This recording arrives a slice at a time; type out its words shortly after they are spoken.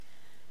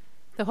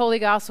The Holy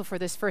Gospel for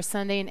this first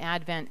Sunday in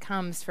Advent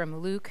comes from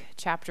Luke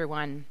chapter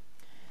 1.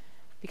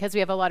 Because we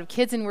have a lot of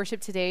kids in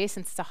worship today,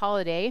 since it's a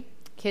holiday,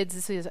 kids,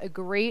 this is a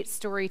great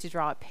story to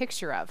draw a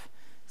picture of.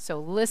 So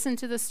listen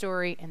to the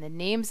story and the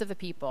names of the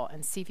people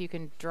and see if you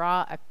can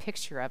draw a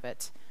picture of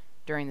it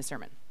during the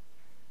sermon.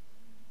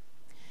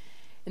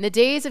 In the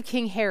days of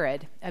King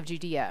Herod of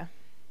Judea,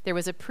 there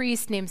was a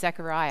priest named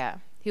Zechariah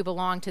who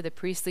belonged to the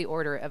priestly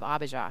order of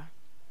Abijah.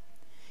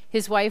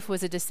 His wife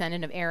was a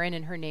descendant of Aaron,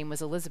 and her name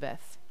was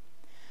Elizabeth.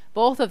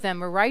 Both of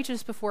them were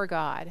righteous before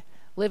God,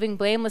 living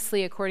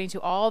blamelessly according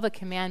to all the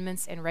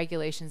commandments and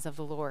regulations of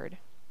the Lord.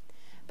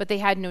 But they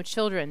had no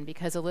children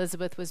because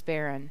Elizabeth was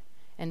barren,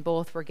 and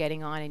both were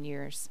getting on in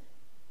years.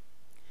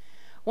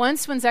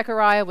 Once when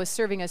Zechariah was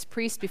serving as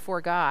priest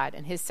before God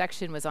and his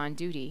section was on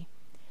duty,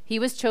 he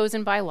was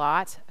chosen by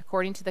lot,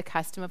 according to the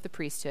custom of the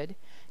priesthood,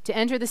 to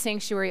enter the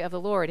sanctuary of the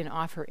Lord and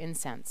offer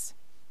incense.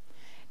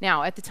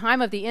 Now, at the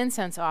time of the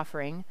incense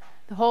offering,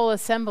 the whole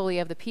assembly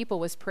of the people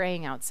was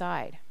praying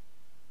outside.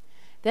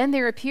 Then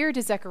there appeared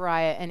to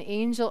Zechariah an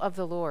angel of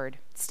the Lord,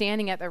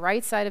 standing at the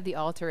right side of the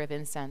altar of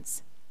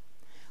incense.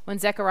 When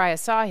Zechariah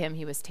saw him,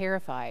 he was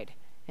terrified,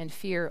 and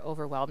fear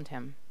overwhelmed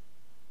him.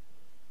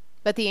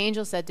 But the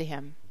angel said to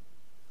him,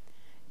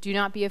 "Do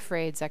not be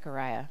afraid,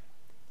 Zechariah,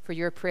 for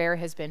your prayer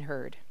has been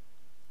heard.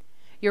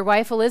 Your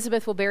wife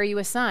Elizabeth will bear you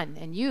a son,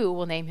 and you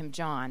will name him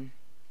John.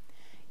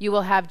 You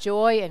will have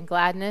joy and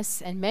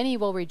gladness, and many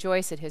will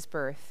rejoice at his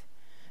birth,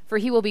 for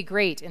he will be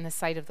great in the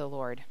sight of the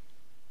Lord.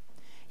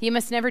 He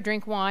must never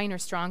drink wine or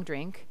strong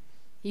drink.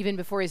 Even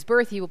before his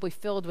birth, he will be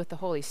filled with the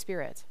Holy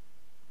Spirit.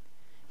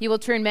 He will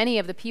turn many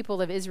of the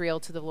people of Israel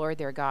to the Lord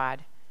their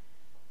God.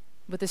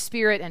 With the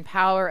spirit and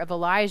power of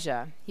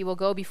Elijah, he will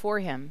go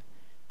before him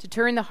to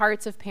turn the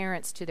hearts of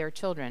parents to their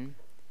children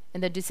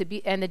and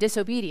the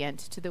disobedient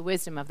to the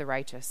wisdom of the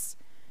righteous,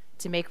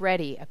 to make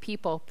ready a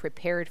people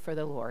prepared for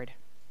the Lord."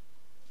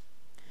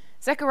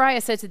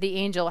 Zechariah said to the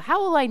angel,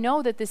 "How will I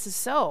know that this is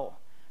so?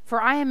 For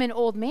I am an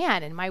old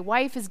man, and my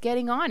wife is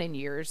getting on in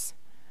years."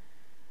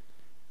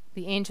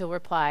 The angel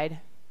replied,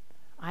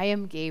 "I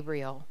am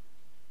Gabriel.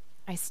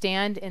 I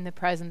stand in the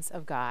presence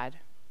of God,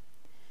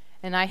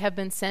 and I have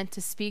been sent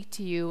to speak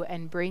to you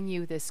and bring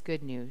you this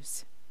good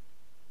news.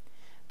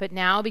 But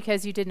now,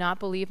 because you did not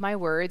believe my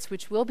words,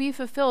 which will be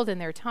fulfilled in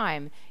their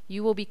time,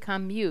 you will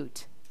become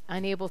mute,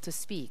 unable to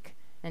speak,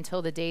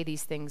 until the day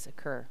these things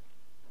occur."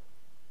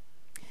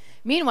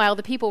 Meanwhile,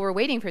 the people were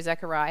waiting for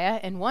Zechariah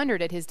and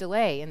wondered at his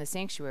delay in the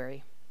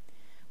sanctuary.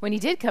 When he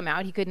did come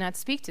out, he could not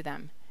speak to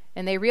them,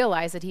 and they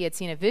realized that he had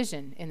seen a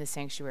vision in the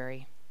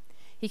sanctuary.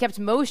 He kept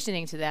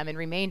motioning to them and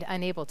remained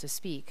unable to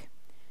speak.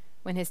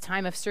 When his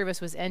time of service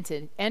was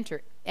ended,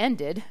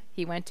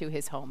 he went to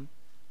his home.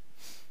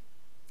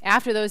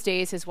 After those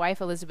days, his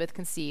wife Elizabeth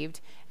conceived,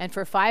 and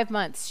for 5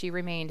 months she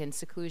remained in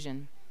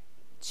seclusion.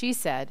 She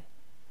said,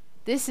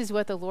 "This is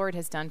what the Lord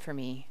has done for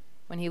me,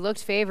 when he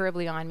looked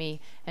favorably on me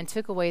and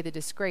took away the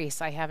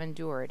disgrace I have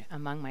endured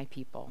among my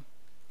people."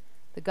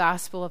 The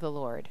gospel of the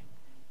Lord.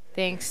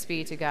 Thanks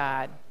be to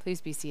God. Please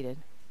be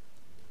seated.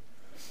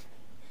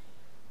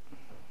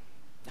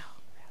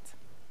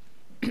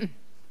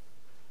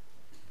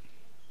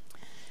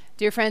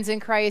 Dear friends in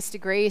Christ,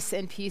 grace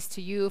and peace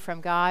to you from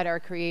God,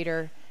 our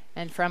Creator,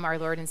 and from our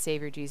Lord and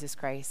Savior, Jesus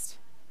Christ.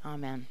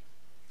 Amen.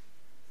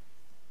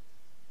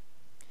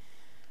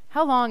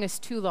 How long is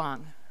too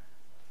long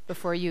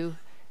before you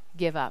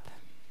give up?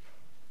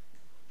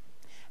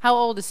 How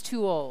old is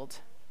too old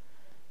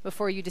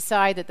before you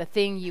decide that the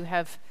thing you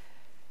have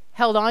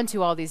held on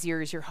to all these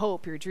years, your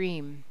hope, your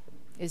dream,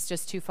 is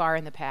just too far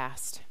in the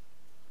past?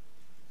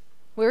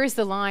 Where is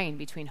the line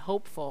between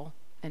hopeful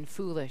and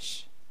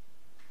foolish?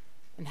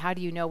 And how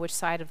do you know which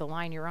side of the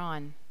line you're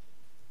on?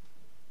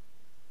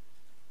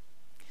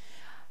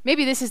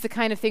 Maybe this is the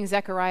kind of thing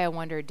Zechariah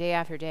wondered day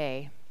after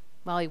day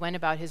while he went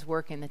about his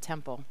work in the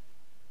temple.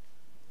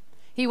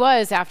 He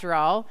was, after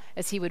all,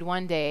 as he would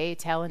one day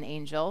tell an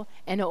angel,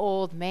 an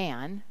old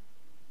man.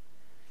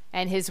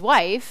 And his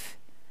wife,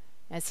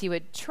 as he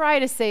would try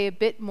to say a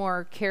bit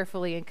more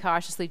carefully and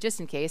cautiously, just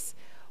in case,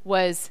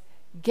 was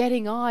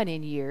getting on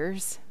in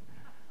years.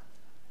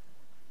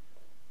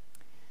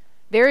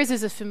 Theirs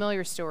is a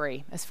familiar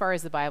story as far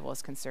as the Bible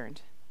is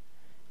concerned.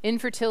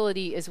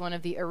 Infertility is one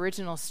of the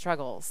original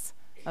struggles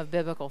of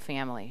biblical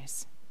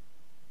families.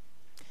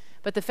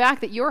 But the fact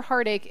that your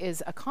heartache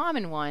is a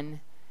common one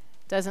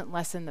doesn't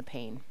lessen the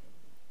pain.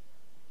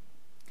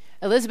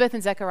 Elizabeth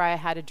and Zechariah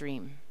had a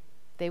dream.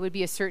 They would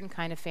be a certain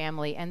kind of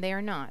family, and they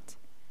are not.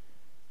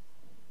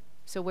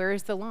 So where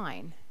is the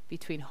line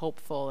between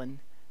hopeful and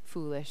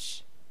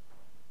foolish?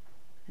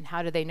 And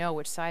how do they know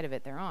which side of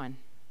it they're on?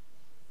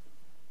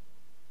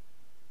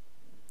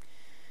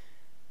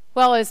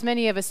 Well, as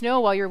many of us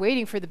know, while you're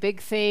waiting for the big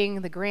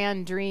thing, the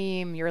grand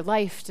dream, your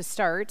life to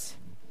start,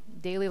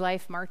 daily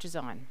life marches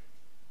on.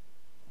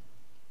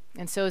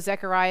 And so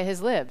Zechariah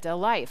has lived a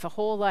life, a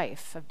whole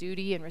life of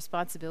duty and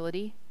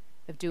responsibility,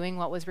 of doing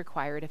what was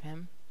required of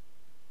him.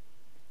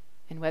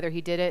 And whether he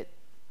did it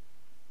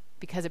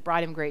because it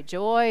brought him great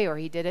joy, or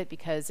he did it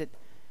because it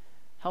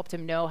helped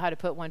him know how to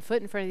put one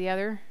foot in front of the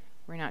other?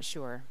 We're not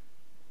sure.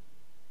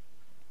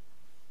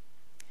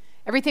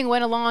 Everything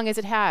went along as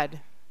it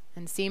had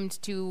and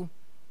seemed to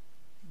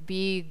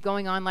be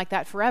going on like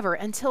that forever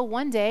until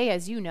one day,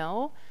 as you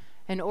know,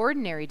 an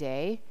ordinary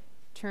day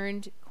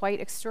turned quite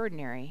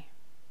extraordinary.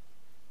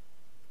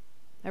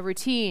 A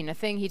routine, a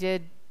thing he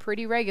did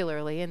pretty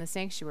regularly in the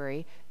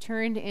sanctuary,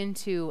 turned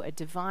into a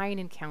divine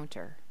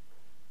encounter.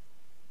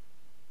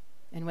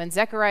 And when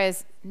Zechariah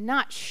is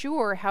not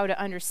sure how to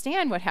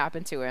understand what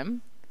happened to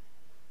him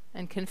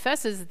and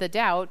confesses the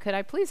doubt, could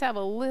I please have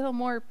a little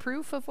more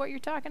proof of what you're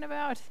talking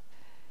about?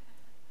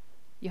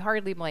 You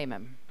hardly blame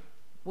him.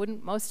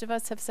 Wouldn't most of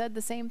us have said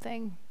the same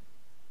thing?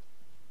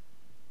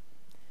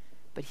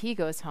 But he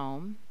goes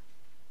home,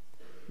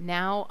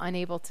 now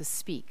unable to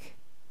speak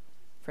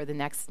for the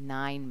next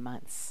 9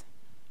 months.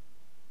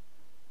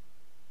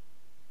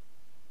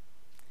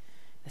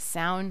 The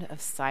sound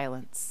of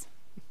silence.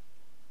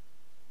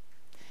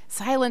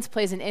 Silence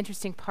plays an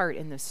interesting part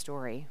in this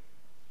story.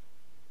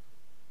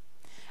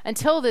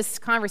 Until this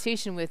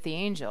conversation with the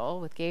angel,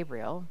 with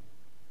Gabriel,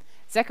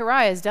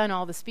 Zechariah has done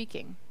all the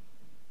speaking.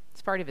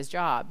 It's part of his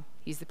job.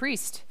 He's the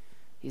priest.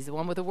 He's the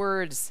one with the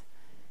words.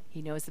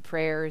 He knows the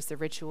prayers, the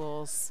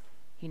rituals.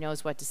 He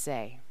knows what to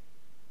say.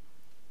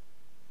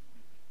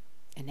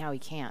 And now he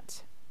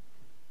can't.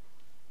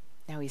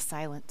 Now he's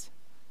silent.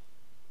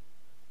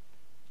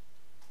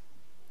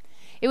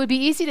 It would be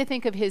easy to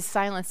think of his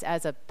silence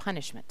as a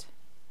punishment,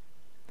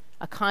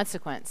 a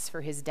consequence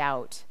for his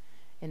doubt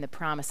in the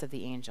promise of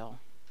the angel.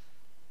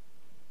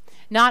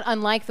 Not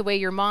unlike the way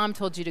your mom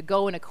told you to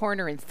go in a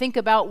corner and think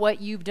about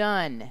what you've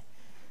done,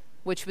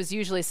 which was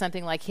usually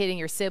something like hitting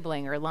your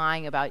sibling or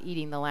lying about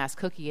eating the last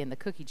cookie in the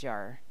cookie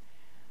jar.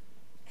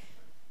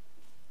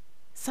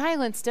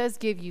 Silence does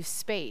give you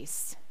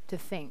space to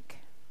think,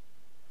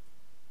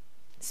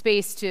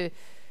 space to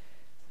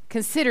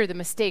consider the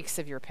mistakes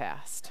of your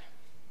past.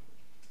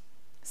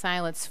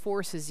 Silence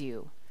forces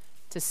you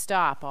to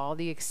stop all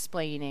the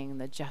explaining,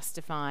 the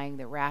justifying,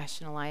 the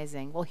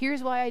rationalizing. Well,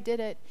 here's why I did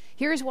it.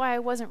 Here's why I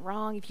wasn't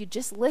wrong. If you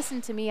just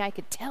listened to me, I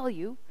could tell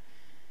you.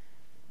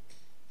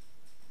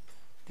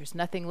 There's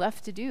nothing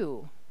left to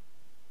do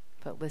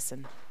but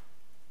listen.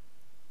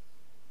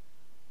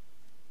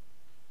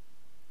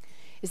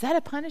 Is that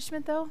a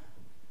punishment, though?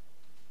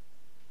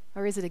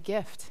 Or is it a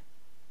gift?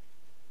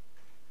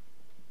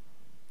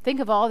 Think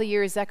of all the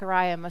years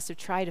Zechariah must have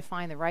tried to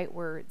find the right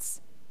words,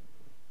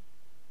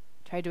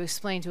 tried to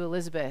explain to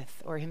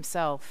Elizabeth or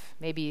himself,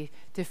 maybe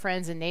to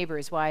friends and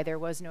neighbors, why there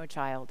was no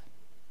child.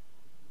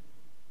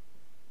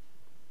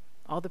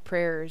 All the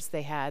prayers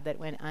they had that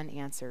went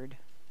unanswered.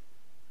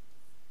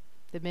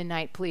 The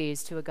midnight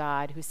pleas to a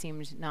God who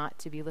seemed not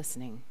to be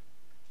listening.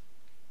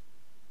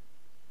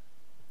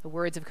 The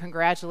words of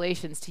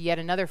congratulations to yet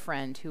another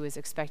friend who was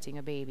expecting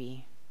a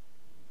baby.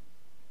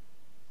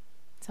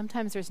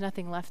 Sometimes there's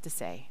nothing left to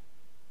say.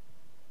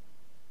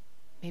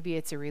 Maybe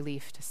it's a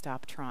relief to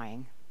stop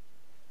trying.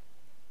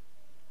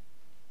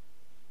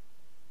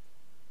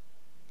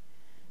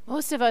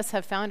 Most of us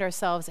have found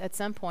ourselves at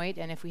some point,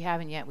 and if we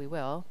haven't yet, we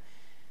will,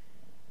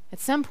 at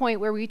some point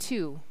where we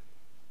too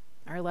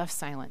are left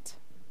silent.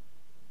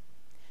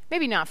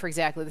 Maybe not for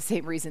exactly the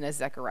same reason as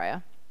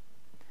Zechariah.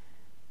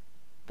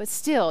 But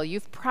still,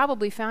 you've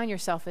probably found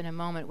yourself in a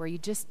moment where you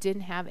just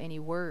didn't have any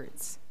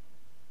words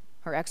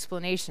or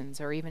explanations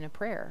or even a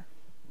prayer.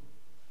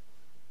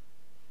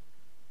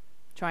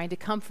 Trying to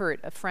comfort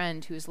a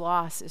friend whose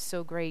loss is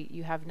so great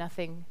you have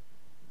nothing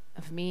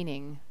of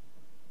meaning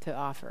to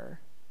offer.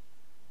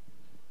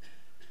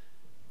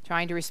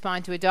 Trying to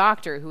respond to a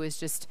doctor who has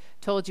just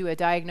told you a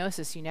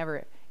diagnosis you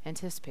never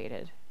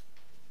anticipated.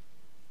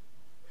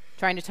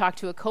 Trying to talk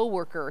to a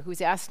coworker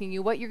who's asking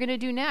you what you're going to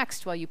do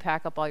next while you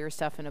pack up all your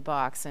stuff in a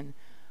box and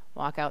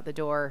walk out the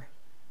door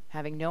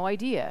having no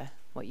idea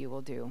what you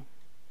will do.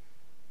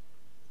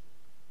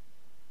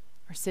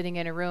 Or sitting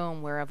in a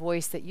room where a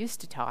voice that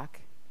used to talk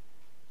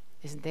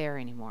isn't there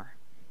anymore.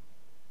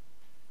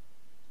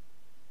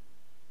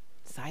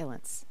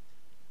 Silence.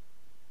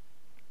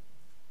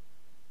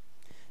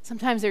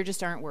 Sometimes there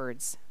just aren't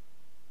words.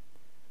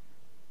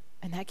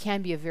 And that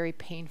can be a very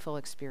painful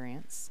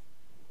experience.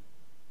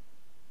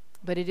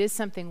 But it is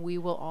something we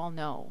will all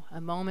know,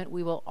 a moment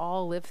we will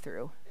all live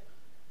through,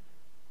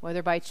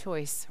 whether by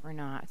choice or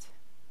not.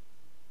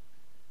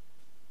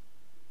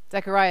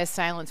 Zechariah's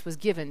silence was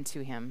given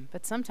to him,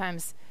 but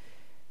sometimes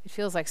it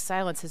feels like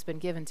silence has been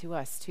given to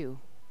us too.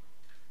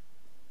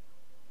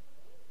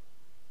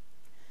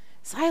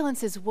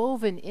 Silence is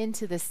woven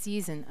into the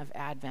season of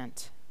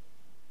Advent.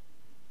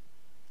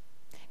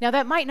 Now,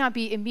 that might not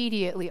be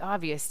immediately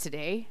obvious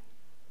today,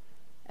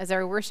 as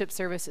our worship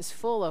service is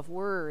full of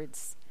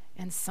words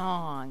and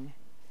song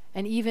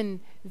and even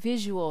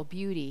visual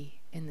beauty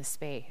in the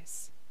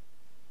space.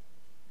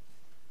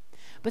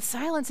 But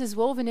silence is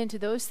woven into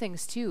those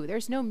things too.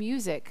 There's no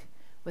music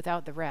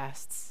without the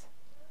rests.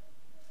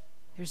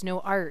 There's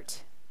no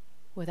art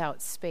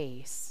without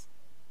space.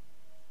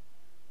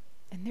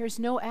 And there's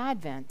no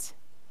Advent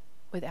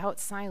without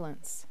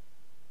silence.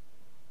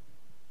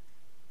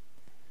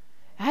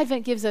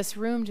 Advent gives us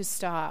room to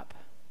stop,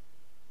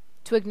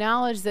 to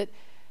acknowledge that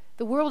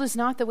the world is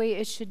not the way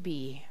it should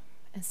be.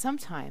 And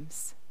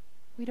sometimes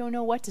we don't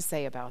know what to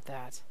say about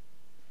that.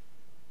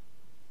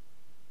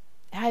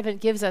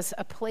 Advent gives us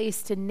a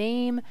place to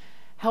name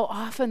how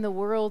often the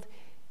world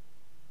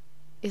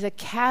is a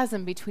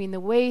chasm between the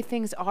way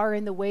things are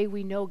and the way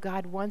we know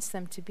God wants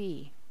them to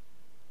be.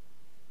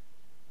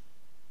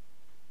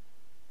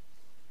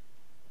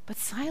 But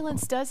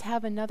silence does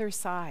have another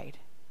side.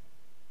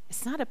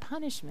 It's not a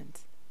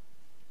punishment.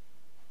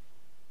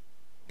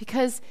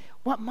 Because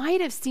what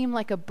might have seemed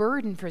like a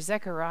burden for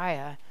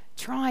Zechariah,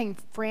 trying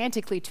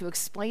frantically to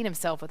explain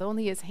himself with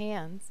only his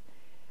hands,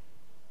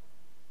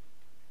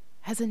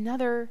 has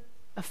another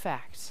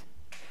effect.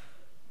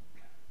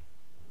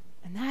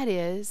 And that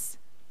is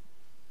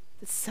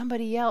that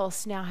somebody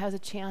else now has a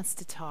chance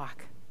to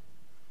talk.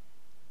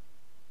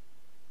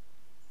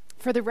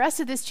 For the rest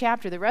of this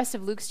chapter, the rest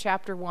of Luke's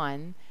chapter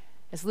 1,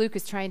 as Luke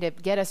is trying to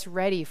get us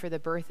ready for the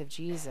birth of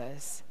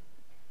Jesus,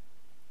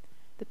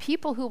 the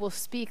people who will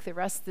speak the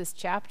rest of this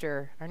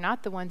chapter are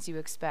not the ones you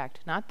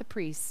expect, not the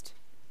priest,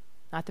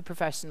 not the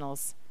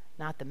professionals,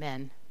 not the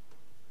men.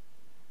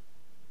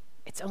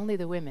 It's only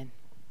the women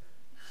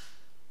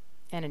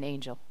and an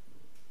angel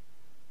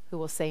who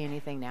will say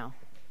anything now.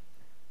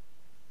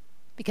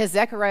 Because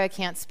Zechariah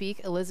can't speak,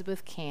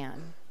 Elizabeth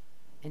can,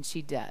 and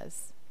she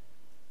does.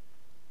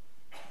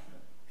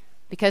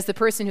 Because the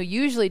person who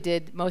usually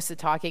did most of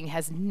the talking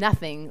has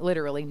nothing,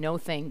 literally no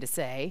thing to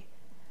say,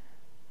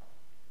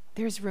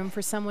 there's room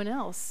for someone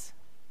else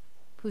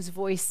whose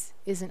voice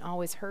isn't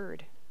always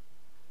heard.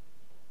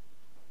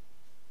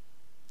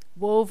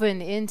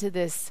 Woven into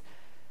this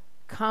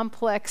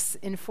complex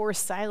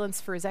enforced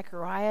silence for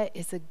Zechariah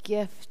is a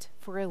gift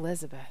for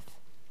Elizabeth.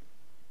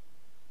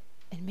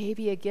 And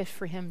maybe a gift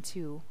for him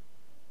too.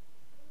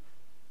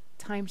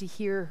 Time to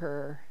hear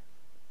her.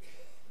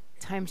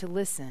 Time to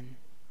listen.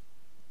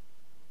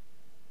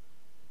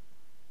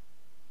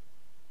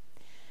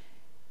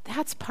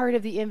 That's part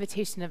of the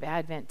invitation of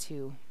Advent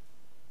too.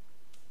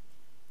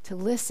 To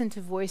listen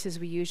to voices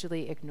we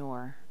usually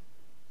ignore.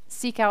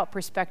 Seek out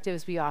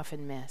perspectives we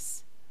often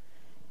miss.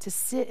 To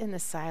sit in the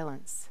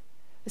silence,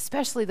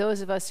 especially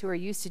those of us who are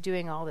used to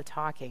doing all the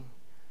talking.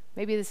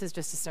 Maybe this is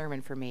just a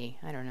sermon for me,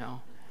 I don't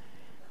know.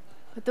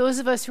 But those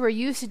of us who are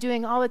used to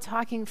doing all the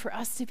talking, for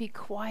us to be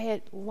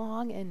quiet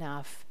long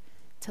enough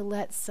to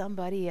let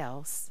somebody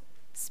else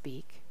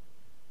speak.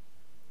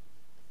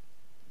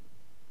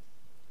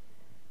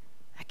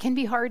 That can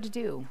be hard to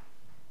do.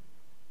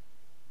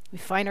 We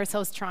find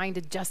ourselves trying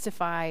to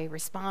justify,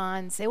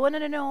 respond, say, well,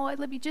 no,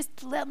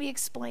 let me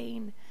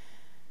explain.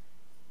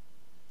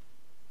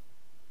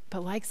 But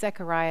like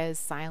Zechariah's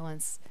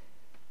silence,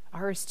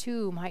 ours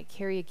too might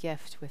carry a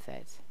gift with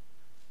it.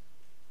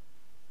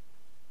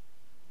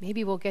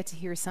 Maybe we'll get to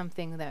hear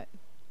something that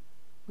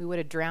we would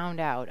have drowned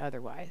out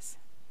otherwise.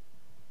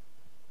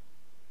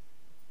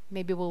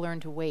 Maybe we'll learn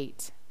to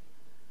wait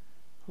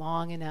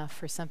long enough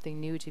for something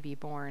new to be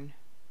born.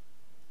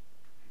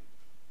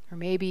 Or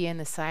maybe in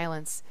the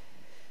silence,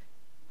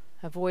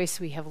 a voice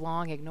we have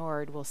long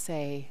ignored will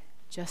say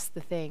just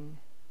the thing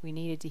we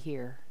needed to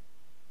hear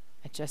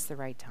at just the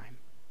right time.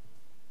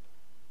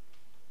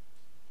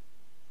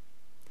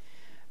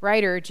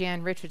 Writer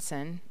Jan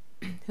Richardson,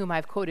 whom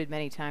I've quoted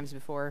many times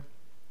before,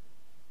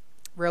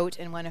 wrote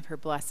in one of her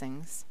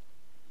blessings,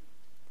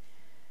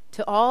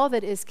 "To all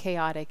that is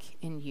chaotic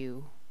in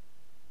you,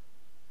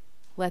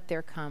 let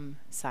there come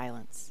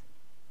silence.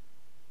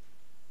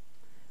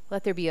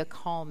 Let there be a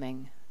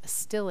calming, a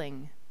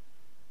stilling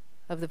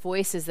of the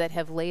voices that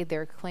have laid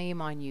their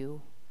claim on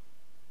you,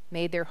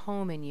 made their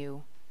home in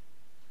you,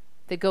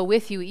 that go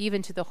with you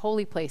even to the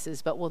holy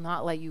places but will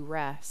not let you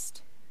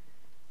rest,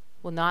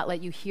 will not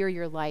let you hear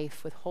your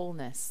life with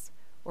wholeness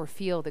or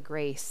feel the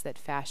grace that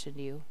fashioned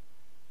you.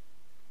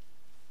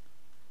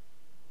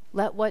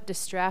 Let what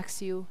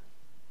distracts you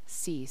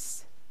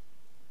cease.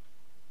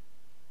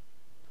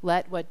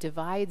 Let what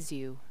divides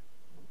you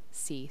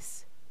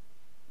cease.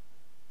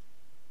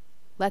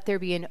 Let there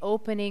be an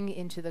opening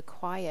into the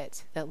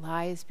quiet that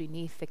lies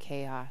beneath the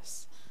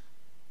chaos,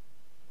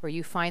 where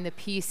you find the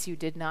peace you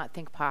did not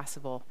think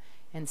possible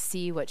and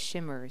see what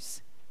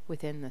shimmers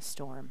within the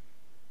storm."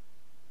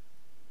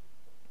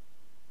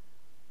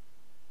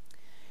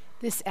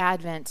 This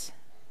Advent,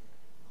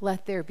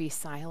 let there be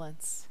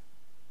silence,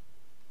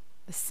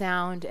 the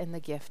sound and the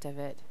gift of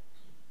it.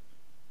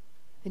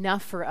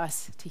 Enough for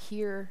us to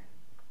hear,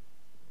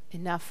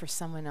 enough for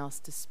someone else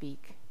to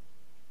speak.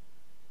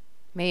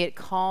 May it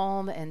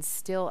calm and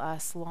still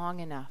us long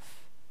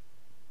enough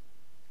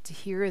to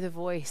hear the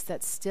voice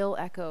that still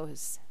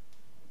echoes,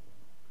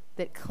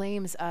 that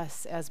claims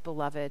us as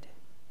beloved,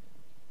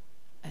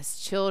 as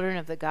children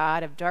of the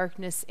God of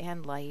darkness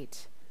and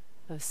light,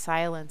 of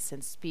silence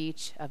and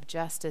speech, of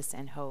justice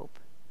and hope.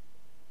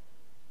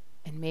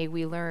 And may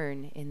we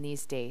learn in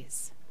these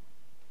days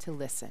to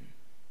listen.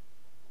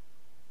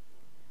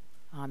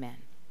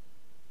 Amen.